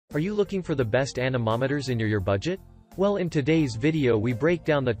Are you looking for the best anemometers in your budget? Well, in today's video we break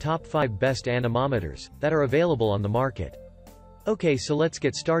down the top 5 best anemometers that are available on the market. Okay, so let's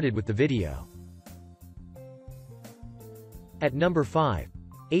get started with the video. At number 5.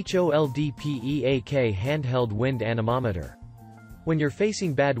 HOLDPEAK Handheld Wind Anemometer. When you're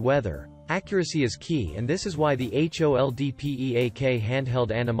facing bad weather, accuracy is key, and this is why the HOLDPEAK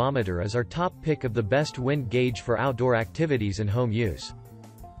Handheld Anemometer is our top pick of the best wind gauge for outdoor activities and home use.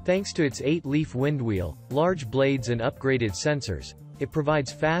 Thanks to its 8-leaf wind wheel, large blades and upgraded sensors, it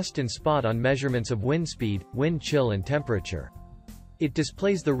provides fast and spot-on measurements of wind speed, wind chill and temperature. It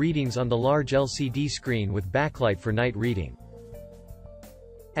displays the readings on the large LCD screen with backlight for night reading.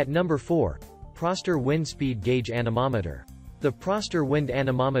 At number 4. Proster Wind Speed Gauge Anemometer. The Proster Wind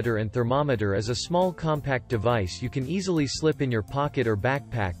Anemometer and Thermometer is a small compact device you can easily slip in your pocket or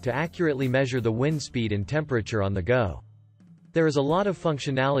backpack to accurately measure the wind speed and temperature on the go. There is a lot of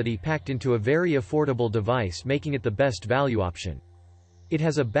functionality packed into a very affordable device, making it the best value option. It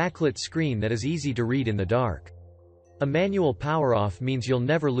has a backlit screen that is easy to read in the dark. A manual power-off means you'll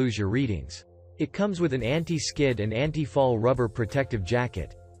never lose your readings. It comes with an anti-skid and anti-fall rubber protective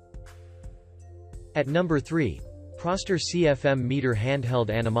jacket. At number 3. Proster CFM Meter Handheld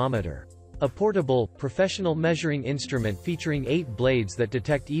Anemometer. A portable, professional measuring instrument featuring 8 blades that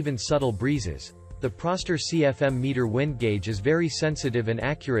detect even subtle breezes. The Proster CFM meter wind gauge is very sensitive and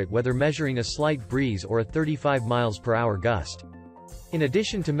accurate whether measuring a slight breeze or a 35 mph gust. In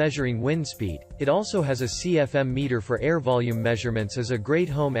addition to measuring wind speed, it also has a CFM meter for air volume measurements as a great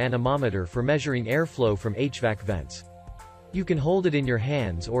home anemometer for measuring airflow from HVAC vents. You can hold it in your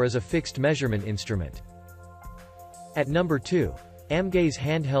hands or as a fixed measurement instrument. At number 2. AMGE's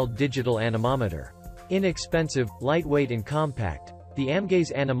Handheld Digital Anemometer. Inexpensive, lightweight and compact, the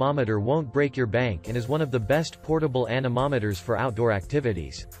AMGE's anemometer won't break your bank and is one of the best portable anemometers for outdoor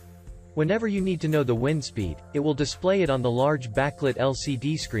activities. Whenever you need to know the wind speed, it will display it on the large backlit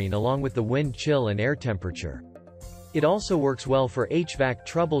LCD screen along with the wind chill and air temperature. It also works well for HVAC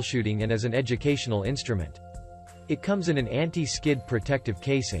troubleshooting and as an educational instrument. It comes in an anti-skid protective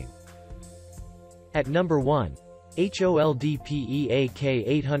casing. At number 1. HOLDPEAK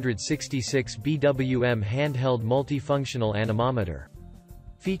 866 BWM Handheld Multifunctional Anemometer.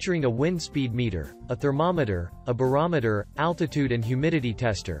 Featuring a wind speed meter, a thermometer, a barometer, altitude and humidity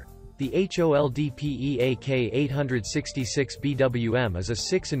tester, the HOLDPEAK 866 BWM is a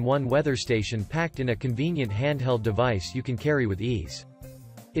 6-in-1 weather station packed in a convenient handheld device you can carry with ease.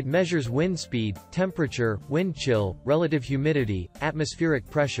 It measures wind speed, temperature, wind chill, relative humidity, atmospheric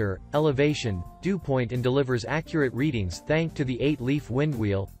pressure, elevation, dew point and delivers accurate readings thanks to the 8-leaf wind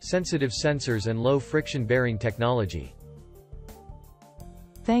wheel, sensitive sensors and low friction bearing technology.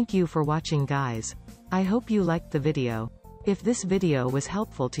 Thank you for watching, guys. I hope you liked the video. If this video was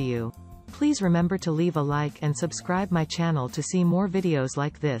helpful to you, please remember to leave a like and subscribe my channel to see more videos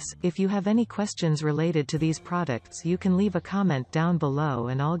like this. If you have any questions related to these products, you can leave a comment down below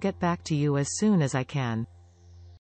and I'll get back to you as soon as I can.